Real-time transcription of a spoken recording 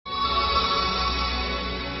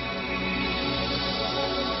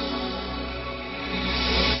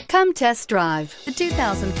Come test drive the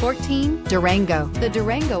 2014 Durango. The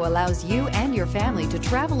Durango allows you and your family to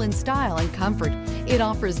travel in style and comfort. It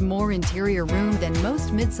offers more interior room than most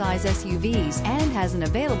midsize SUVs and has an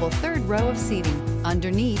available third row of seating.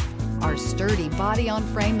 Underneath are sturdy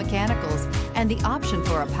body-on-frame mechanicals and the option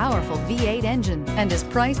for a powerful V8 engine, and is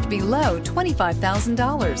priced below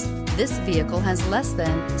 $25,000. This vehicle has less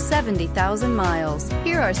than 70,000 miles.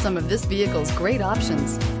 Here are some of this vehicle's great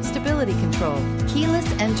options: stability control, keyless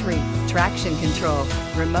entry, traction control,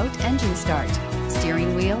 remote engine start,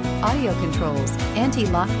 steering wheel audio controls,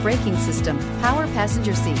 anti-lock braking system, power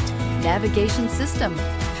passenger seat, navigation system,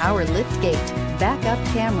 power liftgate, backup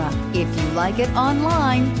camera. If you like it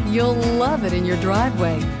online, you'll love it in your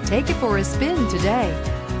driveway. Take it for a spin today.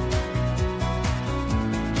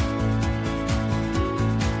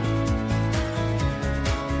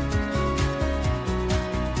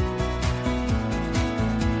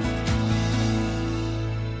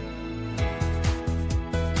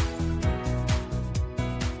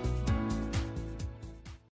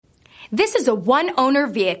 This is a one-owner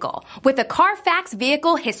vehicle with a Car Fax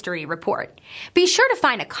Vehicle History Report. Be sure to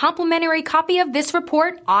find a complimentary copy of this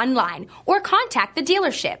report online or contact the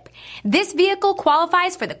dealership. This vehicle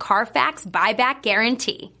qualifies for the Car Fax Buyback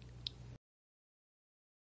Guarantee.